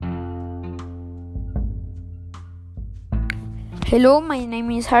Hello, my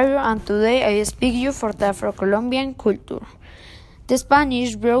name is Jairo and today I speak you for the Afro-Colombian culture. The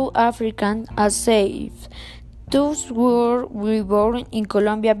Spanish brought Africans as slaves. Those who were reborn in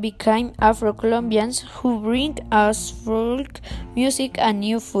Colombia became Afro-Colombians who bring us folk music and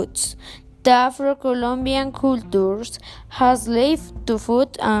new foods. The Afro-Colombian cultures has lived to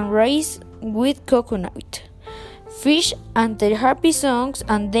food and rice with coconut, fish, and their happy songs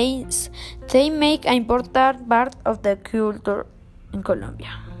and dance. They make an important part of the culture in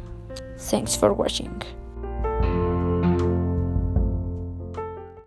Colombia. Thanks for watching.